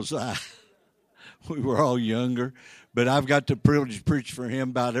We were all younger, but I've got the privilege to preach for him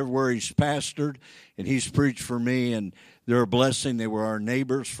about everywhere he's pastored, and he's preached for me, and they're a blessing. They were our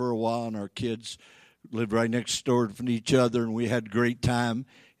neighbors for a while, and our kids lived right next door from each other, and we had great time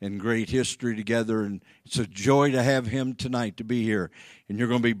and great history together, and it's a joy to have him tonight to be here, and you're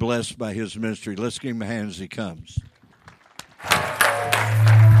going to be blessed by his ministry. Let's give him a hand as he comes.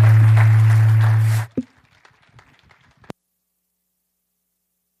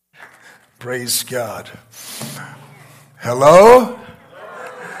 Praise God. Hello?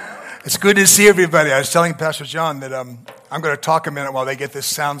 It's good to see everybody. I was telling Pastor John that I'm going to talk a minute while they get this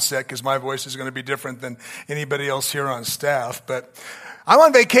sound set because my voice is going to be different than anybody else here on staff. But I'm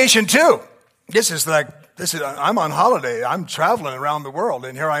on vacation too. I'm on holiday. I'm traveling around the world,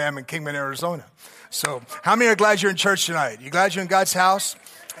 and here I am in Kingman, Arizona. So how many are glad you're in church tonight? You glad you're in God's house?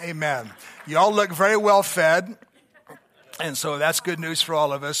 Amen. You all look very well fed. And so that's good news for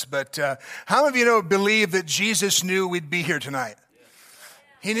all of us. But how many of you believe that Jesus knew we'd be here tonight?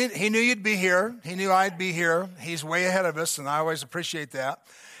 He knew you'd be here. He knew I'd be here. He's way ahead of us, and I always appreciate that.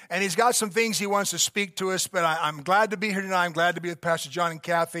 And he's got some things he wants to speak to us, but I'm glad to be here tonight. I'm glad to be with Pastor John and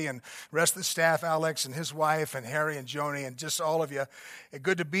Kathy and the rest of the staff, Alex and his wife and Harry and Joni and just all of you.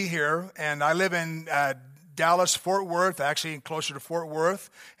 Good to be here. And I live in Dallas, Fort Worth, actually closer to Fort Worth.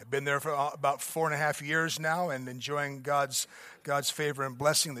 I've been there for about 4.5 years now and enjoying God's favor and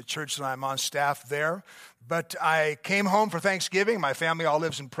blessing, the church that I'm on staff there. But I came home for Thanksgiving. My family all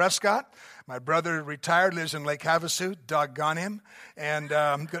lives in Prescott. My brother retired, lives in Lake Havasu, doggone him. And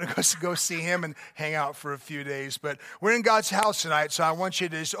I'm going to go see him and hang out for a few days. But we're in God's house tonight, so I want you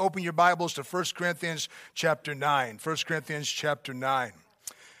to just open your Bibles to 1 Corinthians chapter 9. 1 Corinthians chapter 9.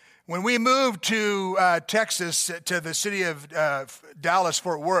 When we moved to Texas, to the city of Dallas,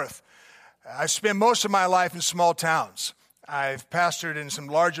 Fort Worth, I spent most of my life in small towns. I've pastored in some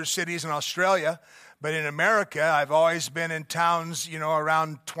larger cities in Australia, but in America, I've always been in towns,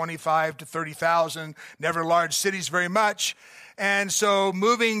 around 25 to 30,000, never large cities very much. And so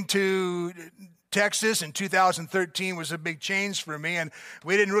moving to Texas in 2013 was a big change for me, and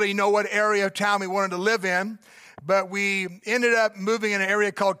we didn't really know what area of town we wanted to live in. But we ended up moving in an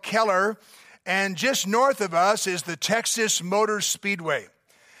area called Keller, and just north of us is the Texas Motor Speedway.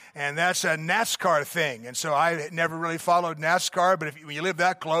 And that's a NASCAR thing. And so I never really followed NASCAR, but when you live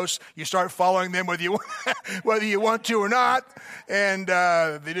that close, you start following them whether you want to or not. And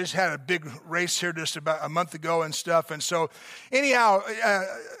they just had a big race here just about a month ago and stuff. And so anyhow,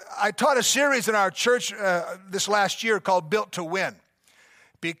 I taught a series in our church this last year called Built to Win.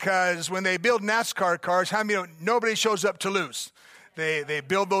 Because when they build NASCAR cars, nobody shows up to lose. They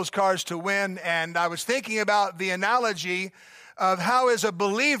build those cars to win. And I was thinking about the analogy of how as a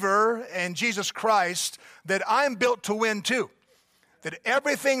believer in Jesus Christ that I'm built to win too. That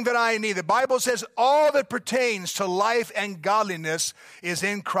everything that I need, the Bible says all that pertains to life and godliness is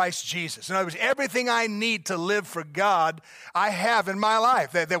in Christ Jesus. In other words, everything I need to live for God, I have in my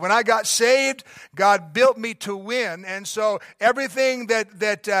life. That when I got saved, God built me to win. And so everything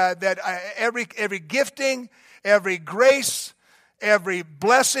every gifting, every grace, every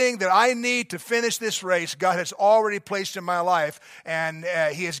blessing that I need to finish this race, God has already placed in my life. And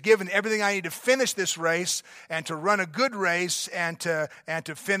He has given everything I need to finish this race and to run a good race and to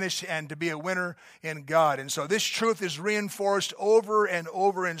finish and to be a winner in God. And so this truth is reinforced over and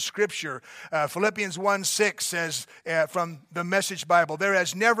over in Scripture. Philippians 1:6 says from the Message Bible, "There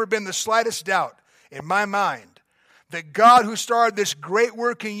has never been the slightest doubt in my mind that God who started this great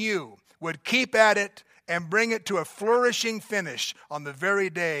work in you would keep at it and bring it to a flourishing finish on the very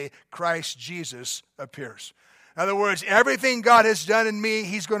day Christ Jesus appears." In other words, everything God has done in me,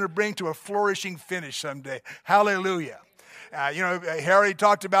 He's going to bring to a flourishing finish someday. Hallelujah. Harry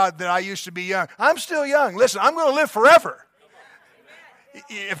talked about that I used to be young. I'm still young. Listen, I'm going to live forever.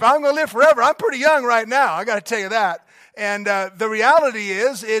 If I'm going to live forever, I'm pretty young right now. I got to tell you that. And the reality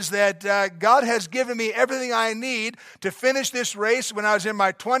is that God has given me everything I need to finish this race when I was in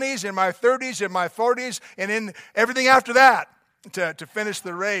my 20s, in my 30s, in my 40s, and in everything after that to finish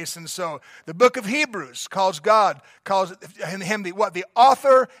the race. And so the book of Hebrews calls him the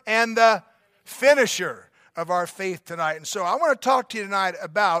author and the finisher of our faith tonight. And so I want to talk to you tonight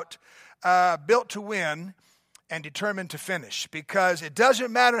about built to win and determined to finish, because it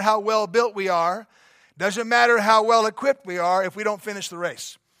doesn't matter how well built we are. Doesn't matter how well equipped we are if we don't finish the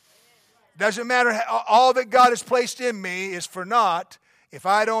race. Doesn't matter all that God has placed in me is for naught if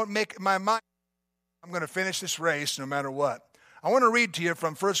I don't make my mind. I'm going to finish this race no matter what. I want to read to you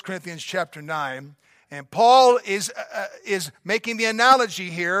from 1 Corinthians chapter 9. And Paul is making the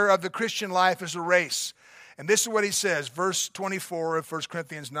analogy here of the Christian life as a race. And this is what he says, verse 24 of 1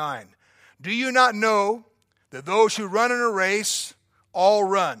 Corinthians 9. Do you not know that those who run in a race all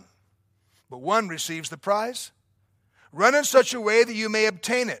run, but one receives the prize? Run in such a way that you may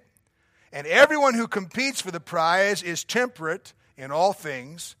obtain it. And everyone who competes for the prize is temperate in all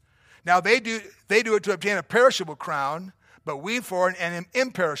things. Now they do it to obtain a perishable crown, but we for an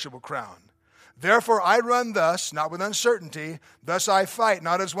imperishable crown. Therefore I run thus, not with uncertainty. Thus I fight,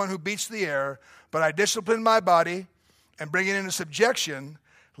 not as one who beats the air, but I discipline my body and bring it into subjection,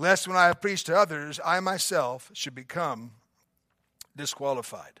 lest when I have preached to others, I myself should become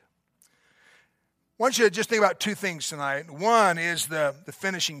disqualified. I want you to just think about two things tonight. One is the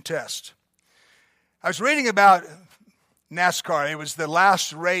finishing test. I was reading about NASCAR. It was the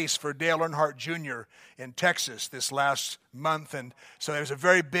last race for Dale Earnhardt Jr. in Texas this last month. And so there was a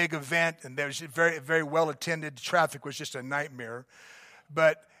very big event, and there was very, very well attended. Traffic was just a nightmare.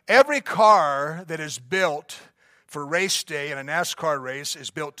 But every car that is built for race day in a NASCAR race is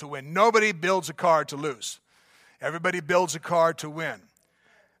built to win. Nobody builds a car to lose. Everybody builds a car to win.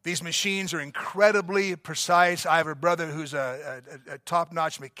 These machines are incredibly precise. I have a brother who's a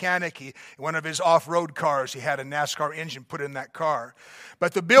top-notch mechanic. One of his off-road cars, he had a NASCAR engine put in that car.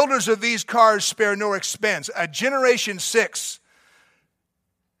 But the builders of these cars spare no expense. A Generation 6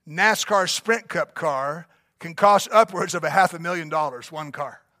 NASCAR Sprint Cup car can cost upwards of $500,000, one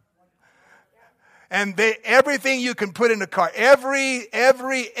car. And everything you can put in a car, every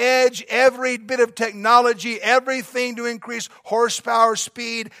edge, every bit of technology, everything to increase horsepower,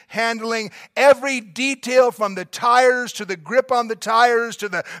 speed, handling, every detail from the tires to the grip on the tires to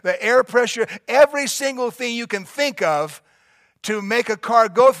the air pressure, every single thing you can think of to make a car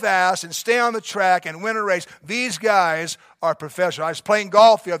go fast and stay on the track and win a race. These guys are professional. I was playing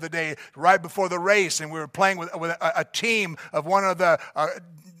golf the other day right before the race, and we were playing with a team of one of the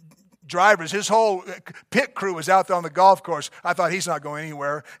drivers. His whole pit crew was out there on the golf course. I thought, he's not going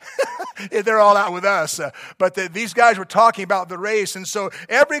anywhere. They're all out with us. But these guys were talking about the race. And so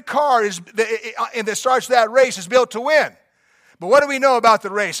every car that starts that race is built to win. But what do we know about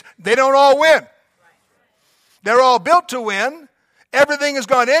the race? They don't all win. They're all built to win. Everything has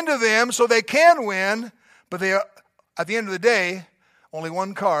gone into them so they can win. But at the end of the day, only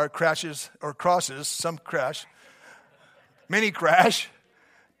one car crashes or crosses. Some crash. Many crash.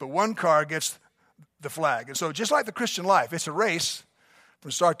 But one car gets the flag. And so just like the Christian life, it's a race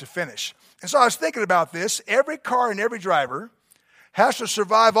from start to finish. And so I was thinking about this. Every car and every driver has to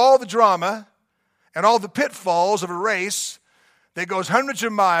survive all the drama and all the pitfalls of a race that goes hundreds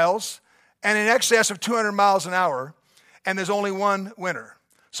of miles and in excess of 200 miles an hour, and there's only one winner.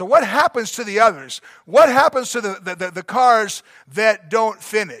 So what happens to the others? What happens to the cars that don't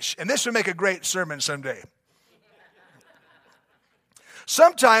finish? And this would make a great sermon someday.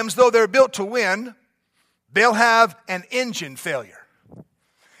 Sometimes, though they're built to win, they'll have an engine failure.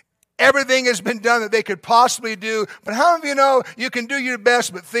 Everything has been done that they could possibly do, but how many of you know you can do your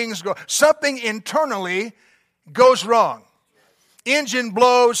best, but things go, something internally goes wrong. Engine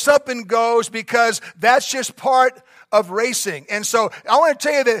blows, something goes, because that's just part of racing. And so I want to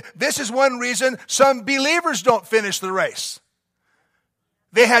tell you that this is one reason some believers don't finish the race.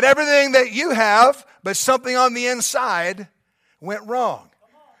 They had everything that you have, but something on the inside went wrong.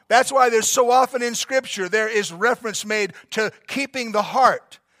 That's why there's so often in Scripture there is reference made to keeping the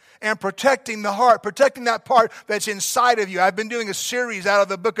heart and protecting the heart, protecting that part that's inside of you. I've been doing a series out of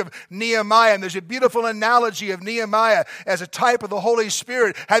the book of Nehemiah, and there's a beautiful analogy of Nehemiah as a type of the Holy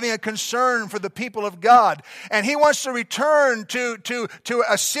Spirit, having a concern for the people of God. And he wants to return to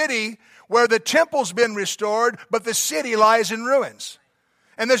a city where the temple's been restored, but the city lies in ruins.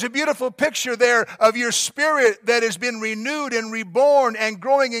 And there's a beautiful picture there of your spirit that has been renewed and reborn and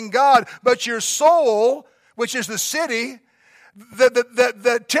growing in God. But your soul, which is the city,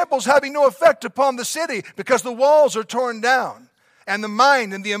 the temple's having no effect upon the city because the walls are torn down. And the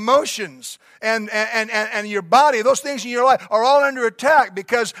mind and the emotions and your body, those things in your life are all under attack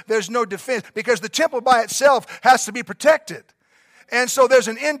because there's no defense. Because the temple by itself has to be protected. And so there's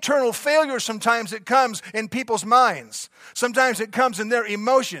an internal failure sometimes that comes in people's minds. Sometimes it comes in their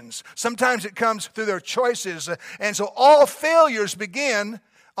emotions. Sometimes it comes through their choices. And so all failures begin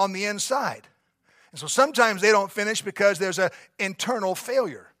on the inside. And so sometimes they don't finish because there's an internal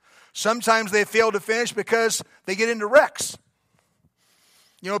failure. Sometimes they fail to finish because they get into wrecks.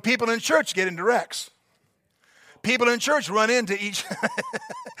 You know, people in church get into wrecks. People in church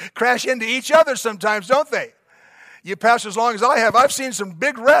crash into each other sometimes, don't they? You pastor as long as I have, I've seen some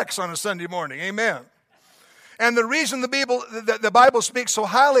big wrecks on a Sunday morning. Amen. And the reason the Bible speaks so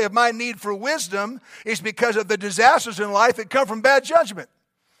highly of my need for wisdom is because of the disasters in life that come from bad judgment.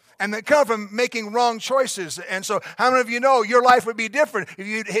 And that come from making wrong choices. And so how many of you know your life would be different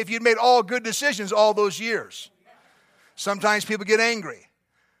if you'd made all good decisions all those years? Sometimes people get angry.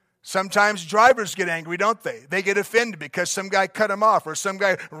 Sometimes drivers get angry, don't they? They get offended because some guy cut them off or some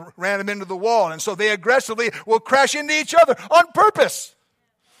guy ran them into the wall. And so they aggressively will crash into each other on purpose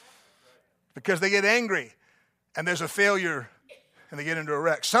because they get angry and there's a failure and they get into a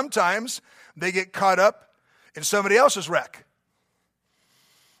wreck. Sometimes they get caught up in somebody else's wreck.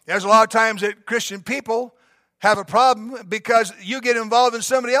 There's a lot of times that Christian people have a problem because you get involved in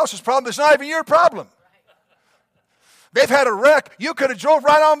somebody else's problem. It's not even your problem. They've had a wreck. You could have drove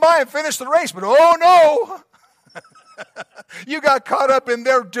right on by and finished the race, but oh no. You got caught up in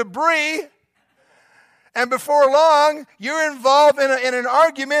their debris, and before long, you're involved in an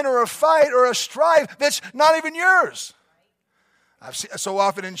argument or a fight or a strife that's not even yours. So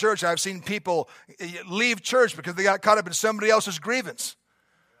often in church, I've seen people leave church because they got caught up in somebody else's grievance,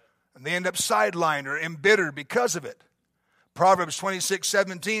 and they end up sidelined or embittered because of it. Proverbs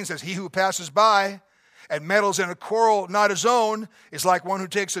 26:17 says, "He who passes by and meddles in a quarrel not his own is like one who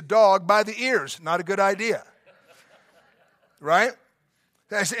takes a dog by the ears." Not a good idea. Right?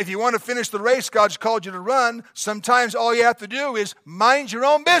 If you want to finish the race God's called you to run, sometimes all you have to do is mind your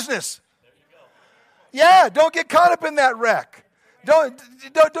own business. Yeah, don't get caught up in that wreck. Don't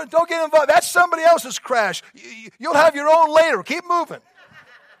get involved. That's somebody else's crash. You'll have your own later. Keep moving.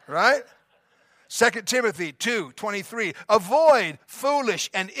 Right? 2 Timothy 2:23, "Avoid foolish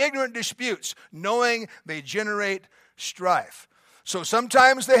and ignorant disputes, knowing they generate strife." So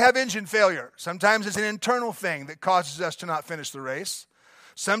sometimes they have engine failure. Sometimes it's an internal thing that causes us to not finish the race.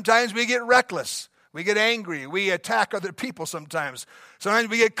 Sometimes we get reckless. We get angry. We attack other people sometimes. Sometimes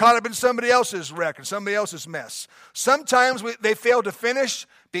we get caught up in somebody else's wreck and somebody else's mess. Sometimes they fail to finish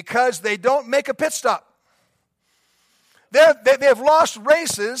because they don't make a pit stop. They've lost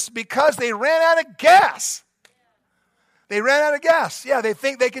races because they ran out of gas. They ran out of gas. Yeah, they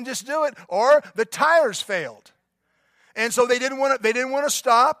think they can just do it, or the tires failed. And so they didn't want to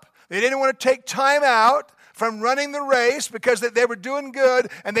stop. They didn't want to take time out from running the race because they were doing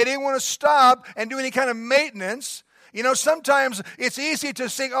good, and they didn't want to stop and do any kind of maintenance. You know, sometimes it's easy to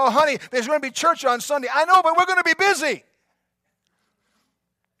think, "Oh, honey, there's going to be church on Sunday." I know, but we're going to be busy.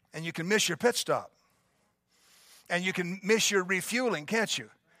 And you can miss your pit stop. And you can miss your refueling, can't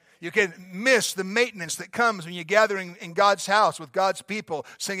you? You can miss the maintenance that comes when you're gathering in God's house with God's people,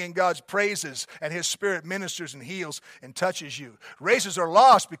 singing God's praises, and His Spirit ministers and heals and touches you. Races are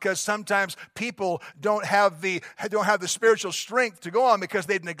lost because sometimes people don't have the spiritual strength to go on because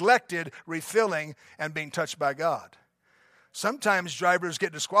they've neglected refilling and being touched by God. Sometimes drivers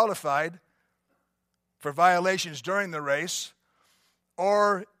get disqualified for violations during the race,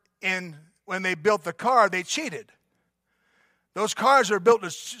 or when they built the car, they cheated. Those cars are built to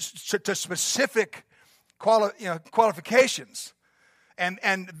specific qualifications. And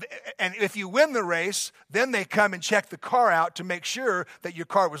if you win the race, then they come and check the car out to make sure that your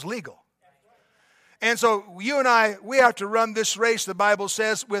car was legal. And so you and I, we have to run this race, the Bible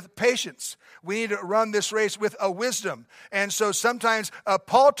says, with patience. We need to run this race with a wisdom. And so sometimes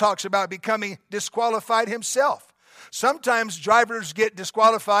Paul talks about becoming disqualified himself. Sometimes drivers get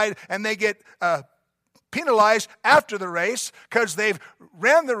disqualified and they get penalized after the race because they've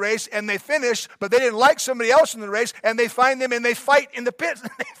ran the race and they finished, but they didn't like somebody else in the race, and they find them and they fight in the pits.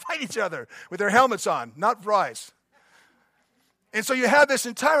 They fight each other with their helmets on, not fries. And so you have this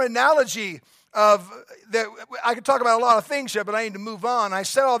entire analogy of that. I could talk about a lot of things here, but I need to move on. I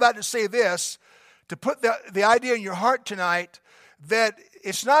said all that to say this, to put the idea in your heart tonight that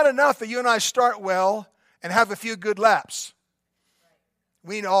it's not enough that you and I start well and have a few good laps.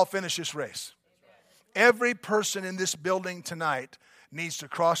 We need to all finish this race. Every person in this building tonight needs to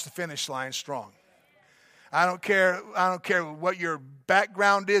cross the finish line strong. I don't care what your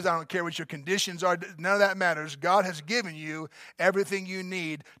background is. I don't care what your conditions are. None of that matters. God has given you everything you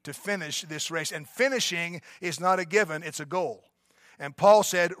need to finish this race. And finishing is not a given, it's a goal. And Paul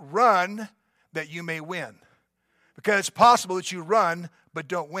said, "Run that you may win." Because it's possible that you run but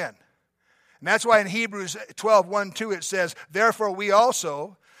don't win. And that's why in Hebrews 12:1-2 it says, "Therefore we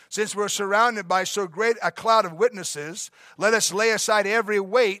also, since we're surrounded by so great a cloud of witnesses, let us lay aside every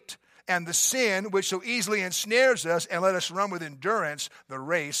weight and the sin which so easily ensnares us, and let us run with endurance the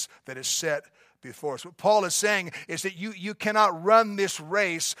race that is set before us." What Paul is saying is that you cannot run this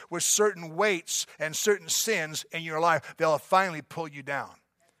race with certain weights and certain sins in your life. They'll finally pull you down.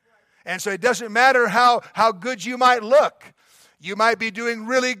 And so it doesn't matter how good you might look. You might be doing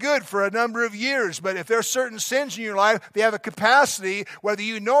really good for a number of years, but if there are certain sins in your life, they have a capacity, whether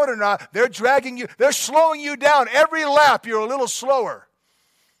you know it or not, they're dragging you, they're slowing you down. Every lap, you're a little slower.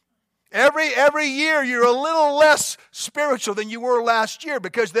 Every year you're a little less spiritual than you were last year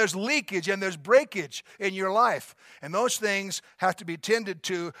because there's leakage and there's breakage in your life. And those things have to be tended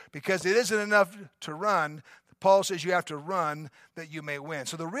to because it isn't enough to run. Paul says you have to run that you may win.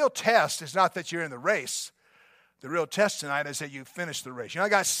 So the real test is not that you're in the race. The real test tonight is that you finish the race. I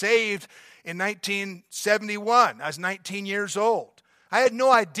got saved in 1971. I was 19 years old. I had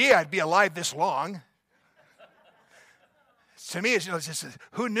no idea I'd be alive this long. To me, it's just,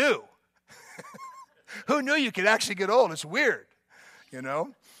 who knew? Who knew you could actually get old? It's weird,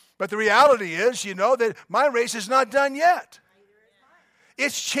 But the reality is, that my race is not done yet.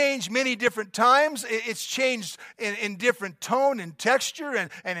 It's changed many different times. It's changed in different tone and texture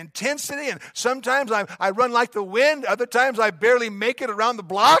and intensity. And sometimes I run like the wind. Other times I barely make it around the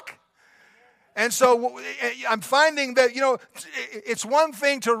block. And so I'm finding that, it's one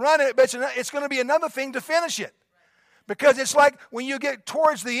thing to run it, but it's going to be another thing to finish it. Because it's like when you get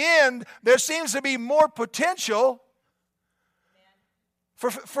towards the end, there seems to be more potential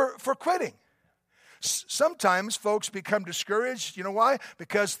for quitting. Sometimes folks become discouraged. You know why?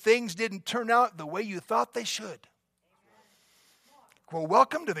 Because things didn't turn out the way you thought they should. Well,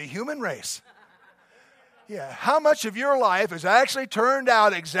 welcome to the human race. Yeah, how much of your life has actually turned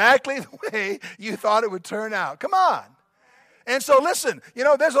out exactly the way you thought it would turn out? Come on. And so listen,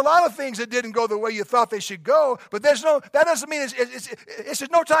 there's a lot of things that didn't go the way you thought they should go, but that doesn't mean it's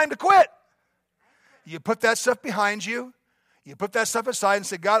just no time to quit. You put that stuff behind you. You put that stuff aside and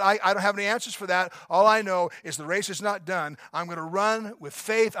say, God, I don't have any answers for that. All I know is the race is not done. I'm going to run with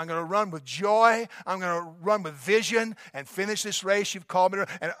faith. I'm going to run with joy. I'm going to run with vision and finish this race you've called me to.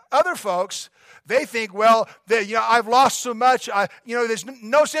 And other folks, they think, well, I've lost so much. There's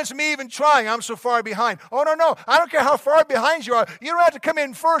no sense in me even trying. I'm so far behind. Oh, no. I don't care how far behind you are. You don't have to come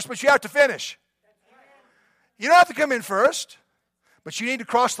in first, but you have to finish. You don't have to come in first, but you need to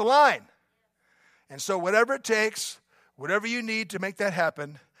cross the line. And so whatever it takes, whatever you need to make that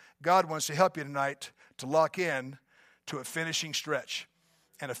happen, God wants to help you tonight to lock in to a finishing stretch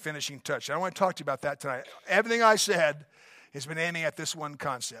and a finishing touch. I want to talk to you about that tonight. Everything I said has been aiming at this one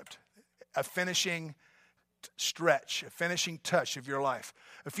concept, a finishing stretch, a finishing touch of your life.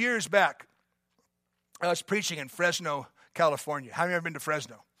 A few years back, I was preaching in Fresno, California. Have you ever been to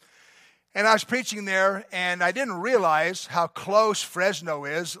Fresno? And I was preaching there, and I didn't realize how close Fresno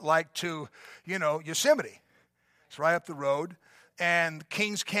is, like to, Yosemite. It's right up the road, and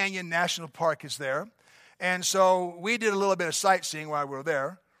Kings Canyon National Park is there. And so we did a little bit of sightseeing while we were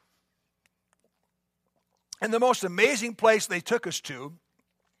there. And the most amazing place they took us to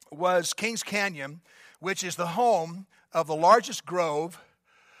was Kings Canyon, which is the home of the largest grove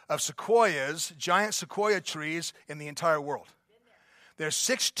of sequoias, giant sequoia trees in the entire world. There's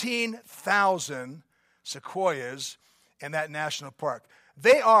 16,000 sequoias in that national park.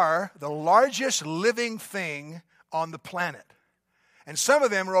 They are the largest living thing on the planet. And some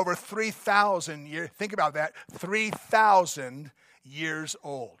of them are over 3,000 years. Think about that, 3,000 years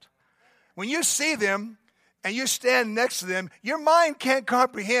old. When you see them and you stand next to them, your mind can't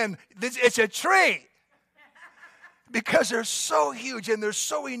comprehend it's a tree. Because they're so huge and they're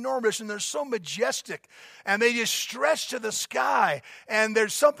so enormous and they're so majestic and they just stretch to the sky, and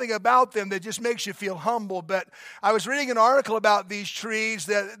there's something about them that just makes you feel humble. But I was reading an article about these trees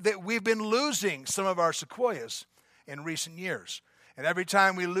that we've been losing some of our sequoias in recent years. And every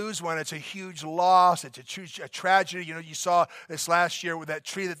time we lose one, it's a huge loss. It's a tragedy. You saw this last year with that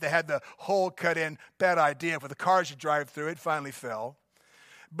tree that they had the hole cut in. Bad idea. For the cars to drive through, it finally fell.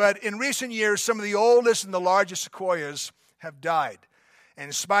 But in recent years, some of the oldest and the largest sequoias have died. And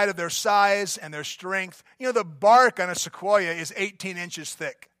in spite of their size and their strength, the bark on a sequoia is 18 inches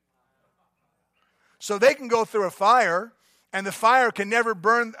thick. So they can go through a fire, and the fire can never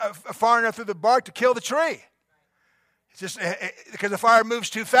burn far enough through the bark to kill the tree. It's just because the fire moves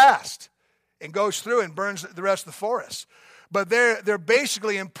too fast and goes through and burns the rest of the forest. But they're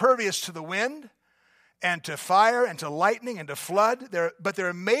basically impervious to the wind and to fire and to lightning and to flood. But they're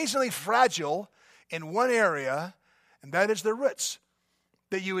amazingly fragile in one area, and that is their roots.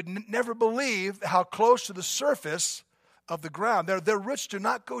 That you would never believe how close to the surface of the ground. Their roots do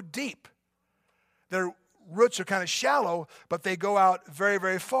not go deep. Their roots are kind of shallow, but they go out very,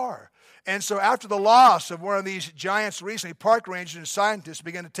 very far. And so after the loss of one of these giants recently, park rangers and scientists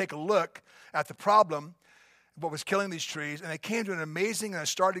began to take a look at the problem, what was killing these trees, and they came to an amazing and a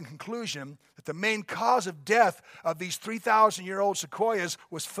startling conclusion that the main cause of death of these 3,000-year-old sequoias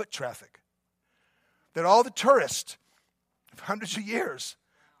was foot traffic. That all the tourists of hundreds of years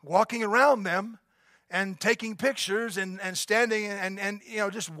walking around them and taking pictures and standing and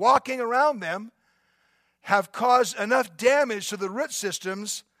just walking around them have caused enough damage to the root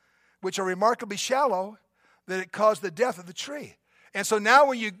systems which are remarkably shallow, that it caused the death of the tree. And so now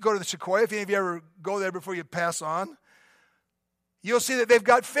when you go to the sequoia, if any of you ever go there before you pass on, you'll see that they've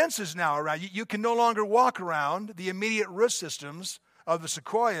got fences now around. You can no longer walk around the immediate root systems of the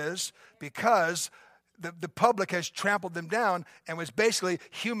sequoias because the public has trampled them down and was basically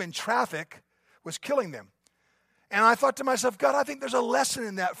human traffic was killing them. And I thought to myself, God, I think there's a lesson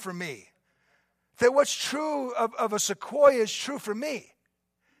in that for me. That what's true of a sequoia is true for me.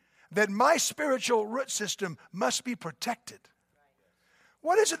 That my spiritual root system must be protected.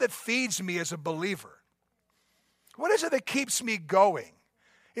 What is it that feeds me as a believer? What is it that keeps me going?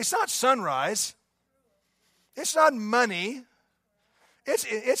 It's not sunrise. It's not money.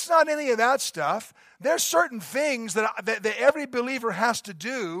 It's not any of that stuff. There's certain things that every believer has to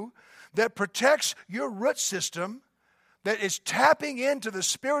do that protects your root system, that is tapping into the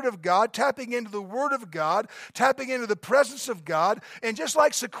Spirit of God, tapping into the Word of God, tapping into the presence of God. And just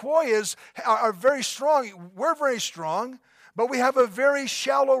like sequoias are very strong, we're very strong, but we have a very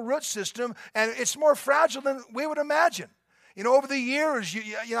shallow root system, and it's more fragile than we would imagine. You know, over the years,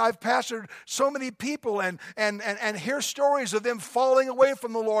 I've pastored so many people and hear stories of them falling away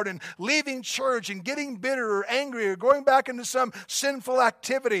from the Lord and leaving church and getting bitter or angry or going back into some sinful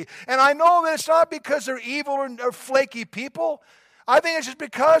activity. And I know that it's not because they're evil or flaky people. I think it's just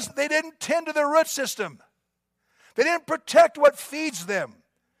because they didn't tend to their root system. They didn't protect what feeds them.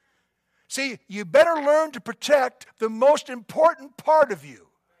 See, you better learn to protect the most important part of you.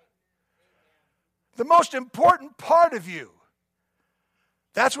 The most important part of you.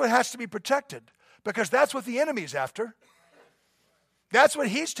 That's what has to be protected, because that's what the enemy's after. That's what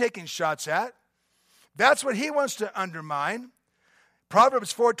he's taking shots at. That's what he wants to undermine.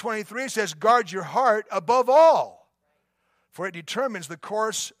 Proverbs 4:23 says, guard your heart above all, for it determines the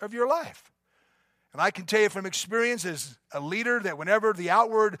course of your life. And I can tell you from experience as a leader that whenever the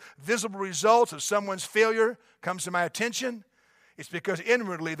outward visible results of someone's failure comes to my attention, it's because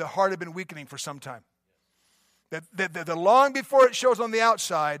inwardly the heart had been weakening for some time. That long before it shows on the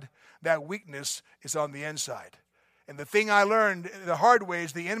outside, that weakness is on the inside. And the thing I learned the hard way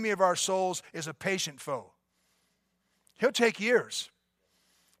is the enemy of our souls is a patient foe. He'll take years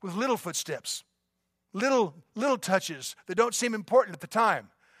with little footsteps, little touches that don't seem important at the time.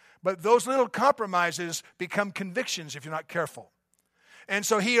 But those little compromises become convictions if you're not careful. And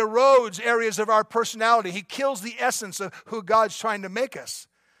so he erodes areas of our personality. He kills the essence of who God's trying to make us.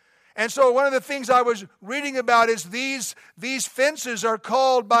 And so one of the things I was reading about is these fences are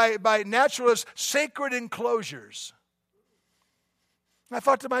called by naturalists sacred enclosures. And I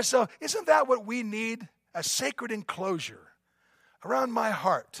thought to myself, isn't that what we need? A sacred enclosure around my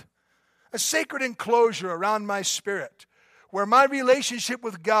heart. A sacred enclosure around my spirit, where my relationship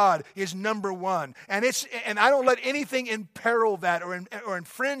with God is number one. And I don't let anything imperil that or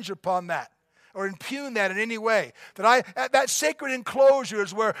infringe upon that, or impugn that in any way. That sacred enclosure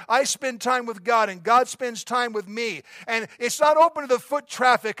is where I spend time with God and God spends time with me. And it's not open to the foot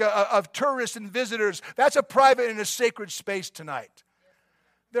traffic of tourists and visitors. That's a private and a sacred space tonight.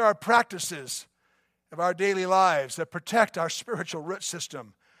 There are practices of our daily lives that protect our spiritual root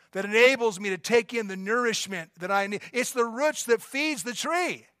system, that enables me to take in the nourishment that I need. It's the roots that feeds the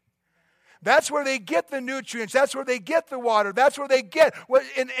tree. That's where they get the nutrients. That's where they get the water. That's where they get what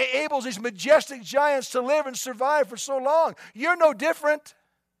enables these majestic giants to live and survive for so long. You're no different.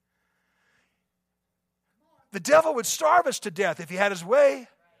 The devil would starve us to death if he had his way.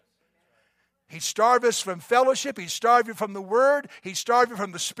 He'd starve us from fellowship. He'd starve you from the Word. He'd starve you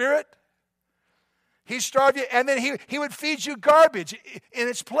from the Spirit. He'd starve you, and then he would feed you garbage in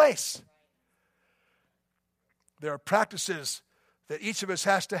its place. There are practices that each of us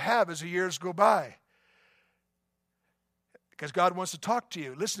has to have as the years go by, because God wants to talk to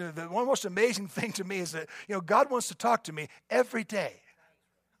you. Listen, one of the most amazing thing to me is that God wants to talk to me every day.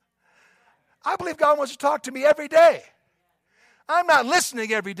 I believe God wants to talk to me every day. I'm not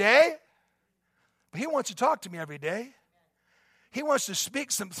listening every day, but He wants to talk to me every day. He wants to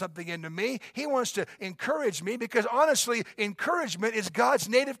speak something into me. He wants to encourage me, because honestly, encouragement is God's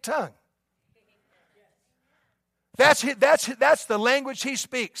native tongue. That's the language He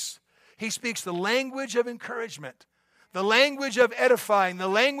speaks. He speaks the language of encouragement, the language of edifying, the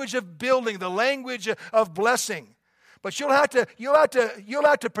language of building, the language of blessing. But you'll have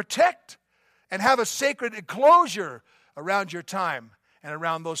to protect and have a sacred enclosure around your time and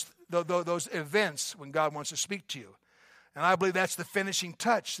around those events when God wants to speak to you. And I believe that's the finishing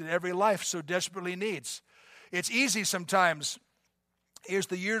touch that every life so desperately needs. It's easy sometimes, as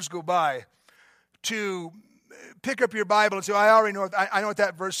the years go by, to pick up your Bible and say, I already know, I know what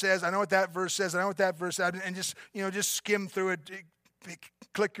that verse says, I know what that verse says, I know what that verse says, and just skim through it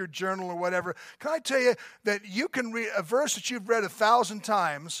click your journal or whatever. Can I tell you that you can read a verse that you've read 1,000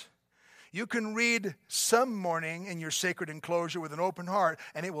 times, you can read some morning in your sacred enclosure with an open heart,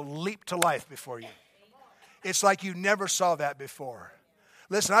 and it will leap to life before you. It's like you never saw that before.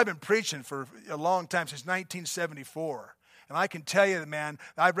 Listen, I've been preaching for a long time, since 1974. And I can tell you, man,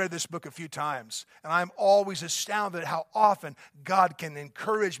 I've read this book a few times, and I'm always astounded at how often God can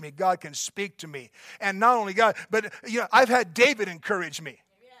encourage me. God can speak to me. And not only God, but I've had David encourage me.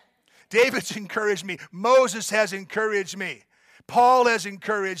 David's encouraged me. Moses has encouraged me. Paul has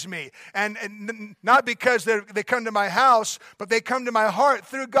encouraged me. And not because they come to my house, but they come to my heart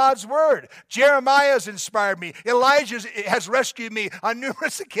through God's word. Jeremiah has inspired me. Elijah has rescued me on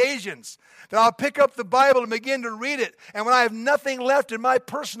numerous occasions. That I'll pick up the Bible and begin to read it. And when I have nothing left in my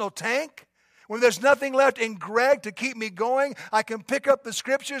personal tank, when there's nothing left in Greg to keep me going, I can pick up the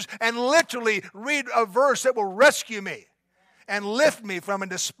scriptures and literally read a verse that will rescue me and lift me from a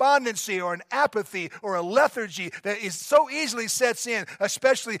despondency or an apathy or a lethargy that is so easily sets in,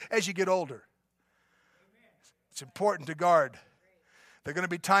 especially as you get older. It's important to guard. There are going to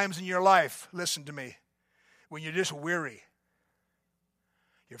be times in your life, listen to me, when you're just weary.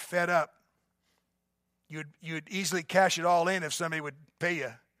 You're fed up. You'd easily cash it all in if somebody would pay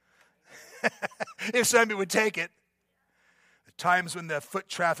you. If somebody would take it. The times when the foot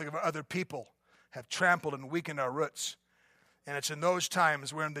traffic of other people have trampled and weakened our roots. And it's in those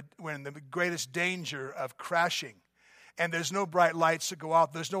times we're in the greatest danger of crashing. And there's no bright lights that go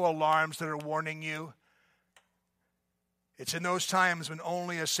out. There's no alarms that are warning you. It's in those times when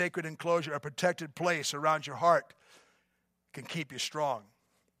only a sacred enclosure, a protected place around your heart can keep you strong.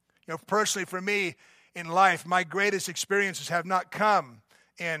 Personally for me in life, my greatest experiences have not come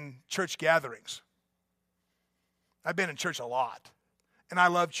in church gatherings. I've been in church a lot. And I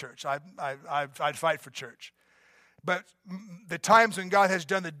love church. I'd fight for church. But the times when God has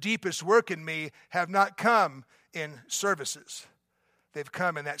done the deepest work in me have not come in services. They've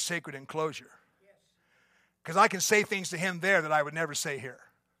come in that sacred enclosure. Because I can say things to him there that I would never say here.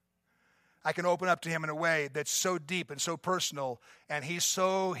 I can open up to him in a way that's so deep and so personal, and he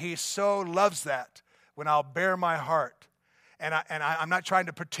so loves that when I'll bare my heart. And I'm not trying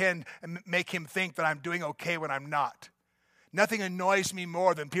to pretend and make him think that I'm doing okay when I'm not. Nothing annoys me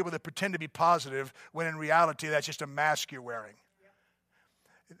more than people that pretend to be positive when in reality that's just a mask you're wearing.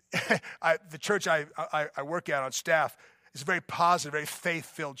 The church I work at on staff is a very positive, very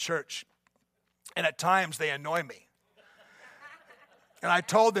faith-filled church. And at times they annoy me. And I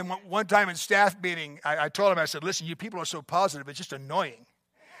told them one time in staff meeting, I told them, I said, listen, you people are so positive, it's just annoying.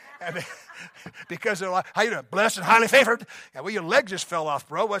 And because they're like, how you doing? Blessed and highly favored. And well, your leg just fell off,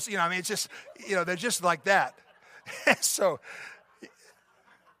 bro. It's just, they're just like that. So,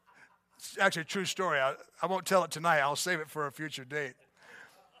 it's actually a true story. I won't tell it tonight. I'll save it for a future date.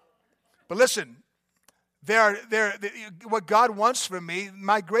 But listen, what God wants from me,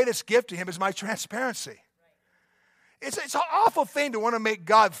 my greatest gift to him is my transparency. It's an awful thing to want to make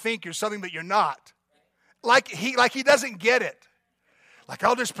God think you're something that you're not. Like he doesn't get it. Like,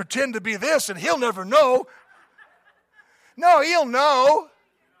 I'll just pretend to be this and he'll never know. No, he'll know.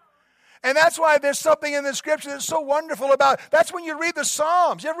 And that's why there's something in the scripture that's so wonderful about. That's when you read the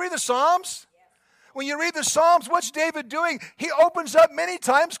Psalms. You ever read the Psalms? When you read the Psalms, what's David doing? He opens up many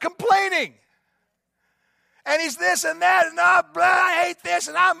times complaining. And he's this and that, and I hate this,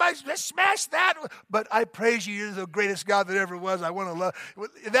 and I might smash that. But I praise you, you're the greatest God that ever was. I want to love.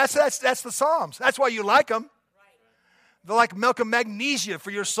 That's the Psalms. That's why you like them. They're like milk and magnesia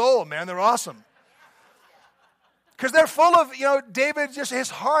for your soul, man. They're awesome. Because they're full of, David, just his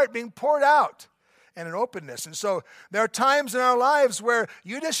heart being poured out and an openness. And so there are times in our lives where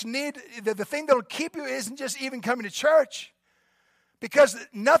you just need, the thing that will keep you isn't just even coming to church. Because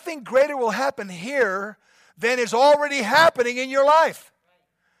nothing greater will happen here than is already happening in your life.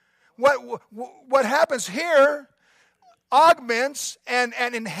 What happens here augments and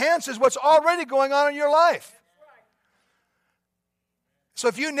enhances what's already going on in your life. So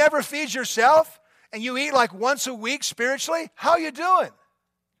if you never feed yourself and you eat like once a week spiritually, how are you doing?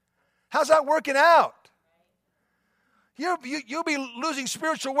 How's that working out? You'll be losing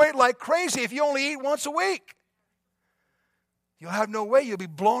spiritual weight like crazy if you only eat once a week. You'll have no way. You'll be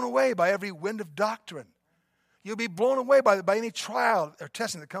blown away by every wind of doctrine. You'll be blown away by any trial or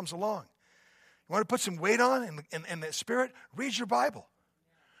testing that comes along. You want to put some weight on in the Spirit? Read your Bible.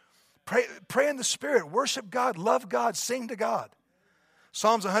 Pray in the Spirit. Worship God. Love God. Sing to God.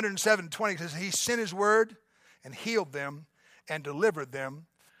 Psalms 107:20 says, he sent his word and healed them and delivered them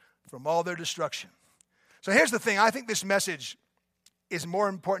from all their destruction. So here's the thing. I think this message is more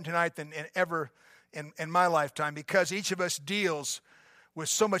important tonight than ever in my lifetime, because each of us deals with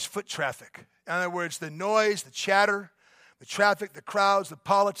so much foot traffic. In other words, the noise, the chatter, the traffic, the crowds, the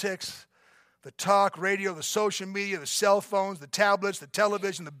politics, the talk, radio, the social media, the cell phones, the tablets, the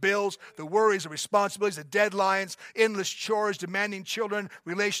television, the bills, the worries, the responsibilities, the deadlines, endless chores, demanding children,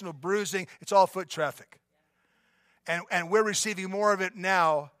 relational bruising. It's all foot traffic. And we're receiving more of it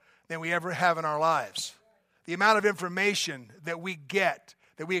now than we ever have in our lives. The amount of information that we get,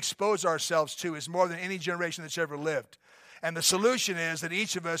 that we expose ourselves to, is more than any generation that's ever lived. And the solution is that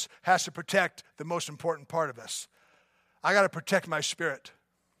each of us has to protect the most important part of us. I got to protect my spirit.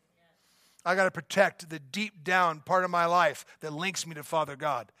 I got to protect the deep down part of my life that links me to Father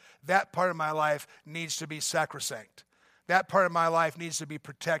God. That part of my life needs to be sacrosanct. That part of my life needs to be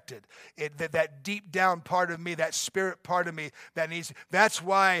protected. That deep down part of me, that spirit part of me, that's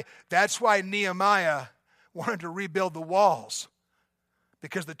why Nehemiah wanted to rebuild the walls,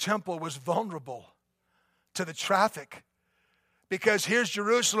 because the temple was vulnerable to the traffic. Because here's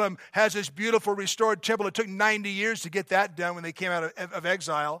Jerusalem, has this beautiful restored temple. It took 90 years to get that done when they came out of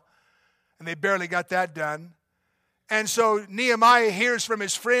exile, and they barely got that done. And so Nehemiah hears from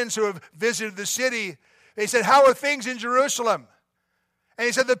his friends who have visited the city. They said, "How are things in Jerusalem?" And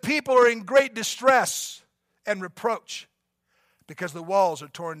he said, "The people are in great distress and reproach because the walls are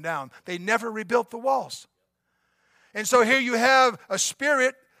torn down." They never rebuilt the walls. And so here you have a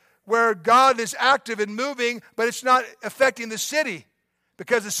spirit where God is active and moving, but it's not affecting the city,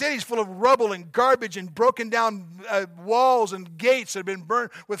 because the city's full of rubble and garbage and broken down walls and gates that have been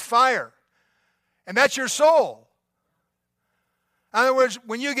burned with fire. And that's your soul. In other words,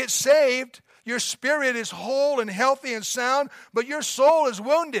 when you get saved, your spirit is whole and healthy and sound, but your soul is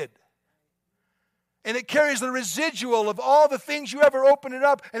wounded. And it carries the residual of all the things you ever opened it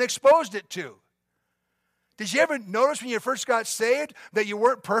up and exposed it to. Did you ever notice when you first got saved that you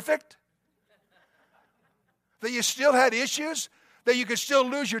weren't perfect? That you still had issues? That you could still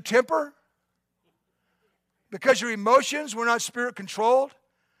lose your temper? Because your emotions were not spirit controlled?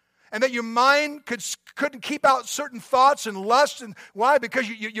 And that your mind couldn't keep out certain thoughts and lusts? And why? Because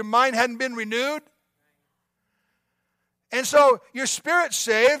your mind hadn't been renewed? And so your spirit's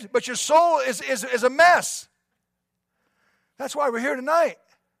saved, but your soul is a mess. That's why we're here tonight.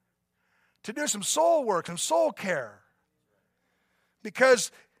 To do some soul work, some soul care.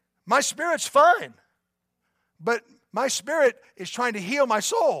 Because my spirit's fine, but my spirit is trying to heal my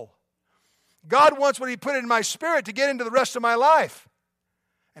soul. God wants what He put in my spirit to get into the rest of my life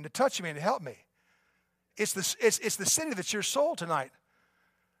and to touch me and to help me. It's the city that's your soul tonight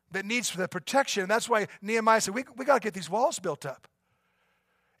that needs the protection. And that's why Nehemiah said, we got to get these walls built up.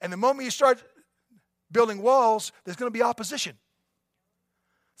 And the moment you start building walls, there's going to be opposition.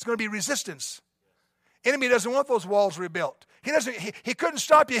 It's going to be resistance. Enemy doesn't want those walls rebuilt. He couldn't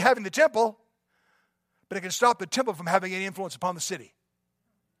stop you having the temple, but it can stop the temple from having any influence upon the city.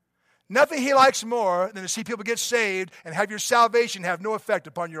 Nothing he likes more than to see people get saved and have your salvation have no effect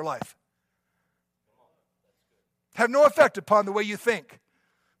upon your life. Have no effect upon the way you think,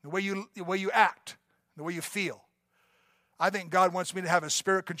 the way you act, the way you feel. I think God wants me to have a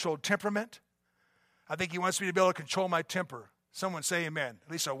spirit-controlled temperament. I think He wants me to be able to control my temper. Someone say amen.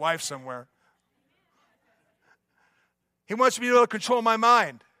 At least a wife somewhere. He wants me to be able to control my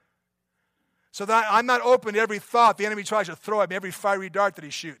mind, so that I'm not open to every thought the enemy tries to throw at me, every fiery dart that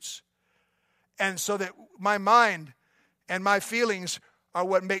he shoots. And so that my mind and my feelings are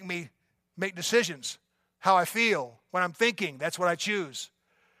what make me make decisions. How I feel, when I'm thinking, that's what I choose.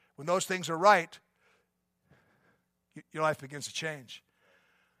 When those things are right, your life begins to change.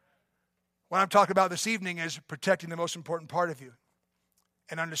 What I'm talking about this evening is protecting the most important part of you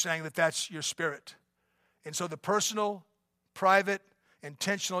and understanding that that's your spirit. And so the personal, private,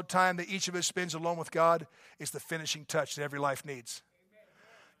 intentional time that each of us spends alone with God is the finishing touch that every life needs.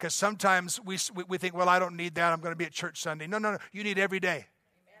 Because sometimes we think, well, I don't need that. I'm going to be at church Sunday. No. You need every day.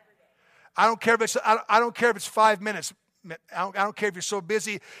 I don't care if it's 5 minutes. I don't care if you're so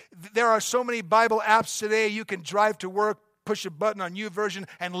busy. There are so many Bible apps today. You can drive to work, push a button on YouVersion,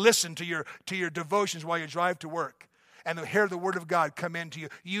 and listen to your devotions while you drive to work. And hear the Word of God come into you.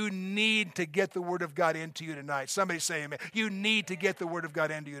 You need to get the Word of God into you tonight. Somebody say amen. You need to get the Word of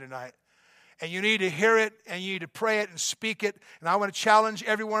God into you tonight. And you need to hear it, and you need to pray it and speak it. And I want to challenge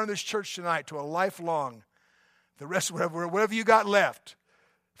everyone in this church tonight to a lifelong, the rest of whatever you got left.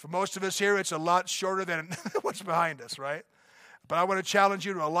 For most of us here, it's a lot shorter than what's behind us, right? But I want to challenge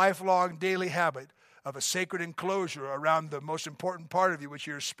you to a lifelong daily habit of a sacred enclosure around the most important part of you, which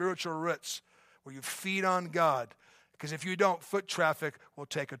are your spiritual roots, where you feed on God. Because if you don't, foot traffic will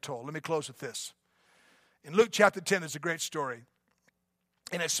take a toll. Let me close with this. In Luke chapter 10, there's a great story.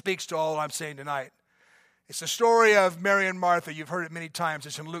 And it speaks to all I'm saying tonight. It's the story of Mary and Martha. You've heard it many times.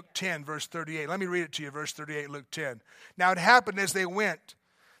 It's in Luke 10, verse 38. Let me read it to you, verse 38, Luke 10. Now it happened as they went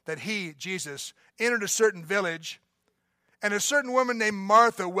that he, Jesus, entered a certain village, and a certain woman named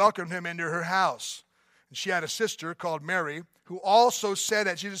Martha welcomed him into her house. And she had a sister called Mary, who also sat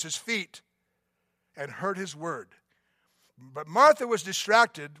at Jesus' feet and heard his word. But Martha was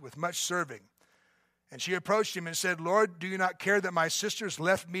distracted with much serving. And she approached him and said, Lord, do you not care that my sister has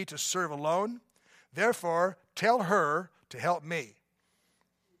left me to serve alone? Therefore, tell her to help me.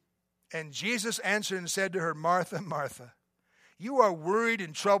 And Jesus answered and said to her, Martha, Martha, you are worried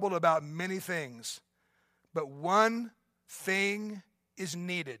and troubled about many things, but one thing is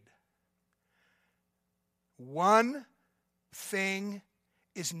needed. One thing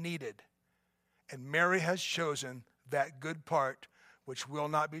is needed. And Mary has chosen that good part which will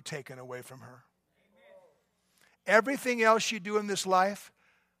not be taken away from her. Everything else you do in this life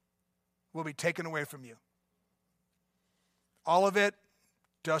will be taken away from you. All of it,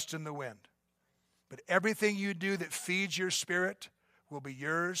 dust in the wind. But everything you do that feeds your spirit will be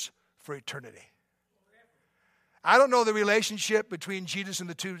yours for eternity. I don't know the relationship between Jesus and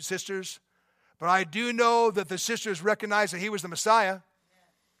the two sisters, but I do know that the sisters recognized that he was the Messiah.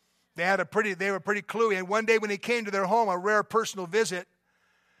 They were pretty cluey. And one day when he came to their home, a rare personal visit,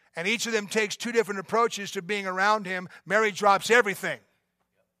 and each of them takes two different approaches to being around him, Mary drops everything.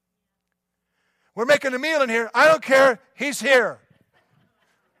 We're making a meal in here. I don't care. He's here.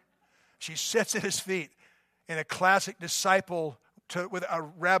 She sits at his feet in a classic disciple with a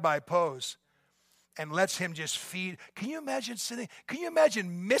rabbi pose and lets him just feed. Can you imagine sitting? Can you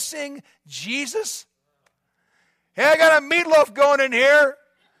imagine missing Jesus? Hey, I got a meatloaf going in here.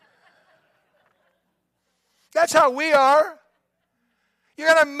 That's how we are. You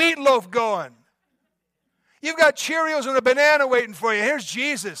got a meatloaf going. You've got Cheerios and a banana waiting for you. Here's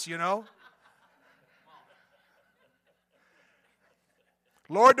Jesus, you know.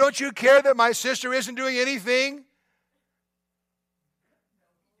 Lord, don't you care that my sister isn't doing anything?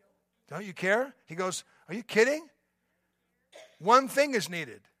 Don't you care? He goes, are you kidding? One thing is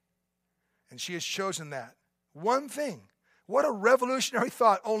needed. And she has chosen that. One thing. What a revolutionary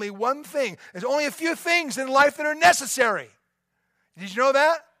thought. Only one thing. There's only a few things in life that are necessary. Did you know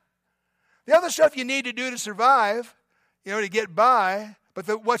that? The other stuff you need to do to survive, to get by.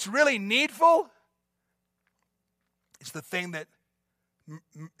 But what's really needful is the thing that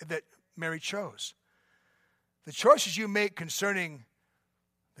Mary chose. The choices you make concerning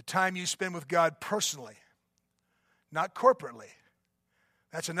the time you spend with God personally, not corporately.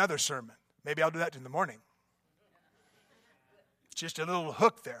 That's another sermon. Maybe I'll do that in the morning. Just a little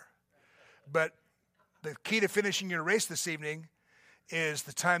hook there. But the key to finishing your race this evening is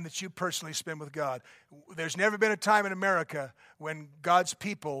the time that you personally spend with God. There's never been a time in America when God's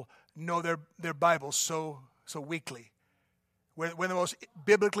people know their Bibles so weakly. We're the most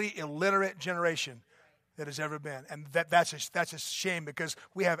biblically illiterate generation that has ever been. And that's a shame, because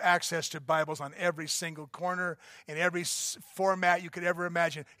we have access to Bibles on every single corner, in every format you could ever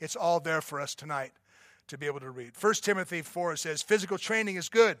imagine. It's all there for us tonight to be able to read. 1 Timothy 4 says, physical training is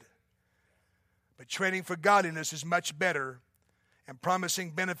good, but training for godliness is much better, and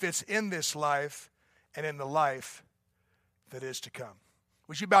promising benefits in this life and in the life that is to come.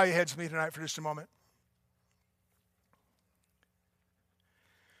 Would you bow your heads with me tonight for just a moment?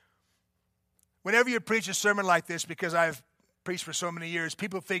 Whenever you preach a sermon like this, because I've preached for so many years,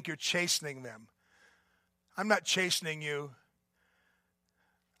 people think you're chastening them. I'm not chastening you.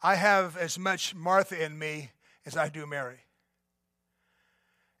 I have as much Martha in me as I do Mary.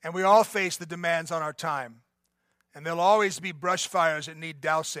 And we all face the demands on our time. And there'll always be brush fires that need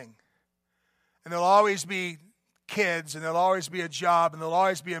dousing. And there'll always be kids, and there'll always be a job, and there'll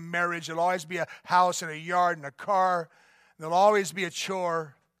always be a marriage, there'll always be a house and a yard and a car. And there'll always be a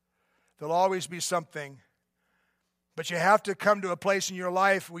chore. There'll always be something. But you have to come to a place in your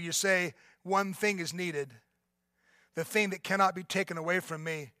life where you say, one thing is needed. The thing that cannot be taken away from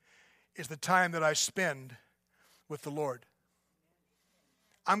me is the time that I spend with the Lord.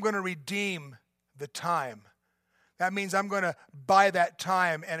 I'm going to redeem the time. That means I'm going to buy that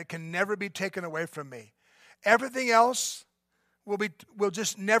time, and it can never be taken away from me. Everything else will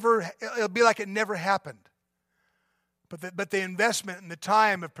just never, it'll be like it never happened. But the investment and the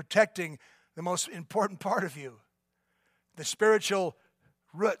time of protecting the most important part of you, the spiritual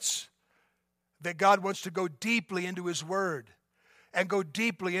roots, that God wants to go deeply into His Word and go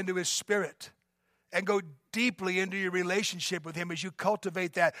deeply into His Spirit and go deeply into your relationship with Him as you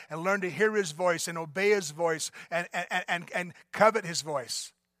cultivate that and learn to hear His voice and obey His voice and covet His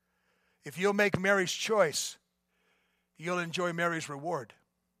voice. If you'll make Mary's choice, you'll enjoy Mary's reward.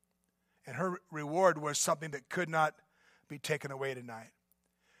 And her reward was something that could not be taken away tonight.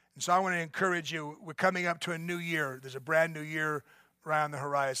 And so I want to encourage you. We're coming up to a new year. There's a brand new year right on the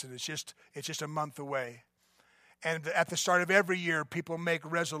horizon. It's just a month away. And at the start of every year, people make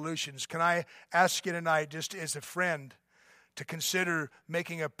resolutions. Can I ask you tonight, just as a friend, to consider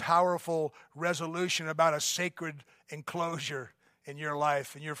making a powerful resolution about a sacred enclosure in your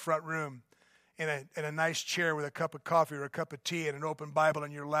life, in your front room, in a nice chair with a cup of coffee or a cup of tea and an open Bible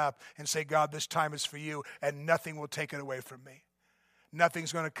in your lap, and say, God, this time is for you, and nothing will take it away from me.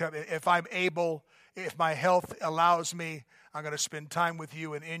 Nothing's going to come. If I'm able, if my health allows me, I'm going to spend time with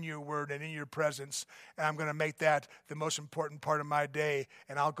you and in your word and in your presence, and I'm going to make that the most important part of my day,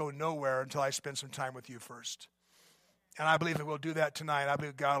 and I'll go nowhere until I spend some time with you first. And I believe that we'll do that tonight. I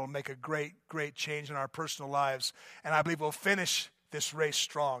believe God will make a great, great change in our personal lives, and I believe we'll finish this race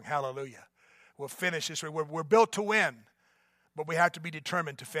strong. Hallelujah. We'll finish this race. We're built to win, but we have to be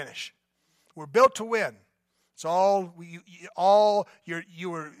determined to finish. We're built to win. It's all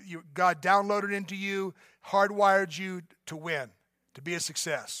God downloaded into you, hardwired you to win, to be a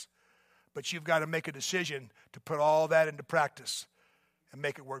success. But you've got to make a decision to put all that into practice and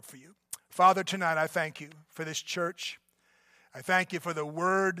make it work for you. Father, tonight I thank you for this church. I thank you for the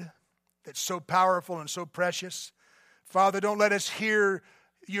word that's so powerful and so precious. Father, don't let us hear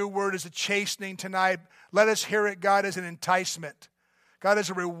your word as a chastening tonight. Let us hear it, God, as an enticement. God, as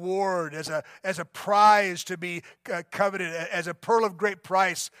a reward, as a prize to be coveted, as a pearl of great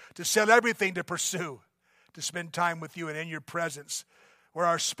price, to sell everything to pursue, to spend time with you and in your presence, where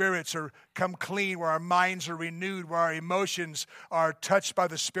our spirits are come clean, where our minds are renewed, where our emotions are touched by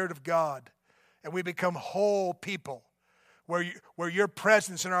the Spirit of God, and we become whole people, where your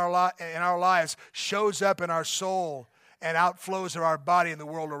presence in our lives shows up in our soul and outflows of our body and the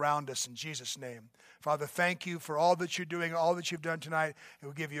world around us, in Jesus' name. Father, thank you for all that you're doing, all that you've done tonight, and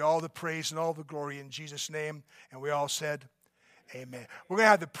we'll give you all the praise and all the glory in Jesus' name. And we all said, amen. We're going to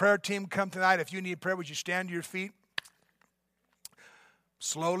have the prayer team come tonight. If you need prayer, would you stand to your feet?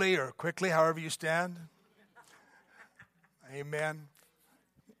 Slowly or quickly, however you stand. Amen.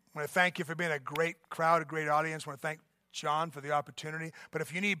 I want to thank you for being a great crowd, a great audience. I want to thank John for the opportunity. But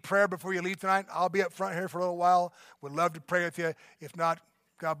if you need prayer before you leave tonight, I'll be up front here for a little while. Would love to pray with you. If not,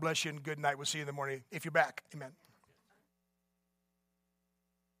 God bless you and good night. We'll see you in the morning if you're back. Amen.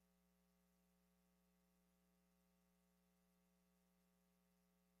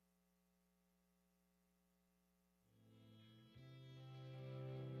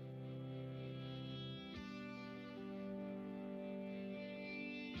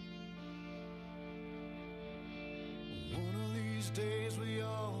 One of these days we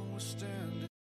all will stand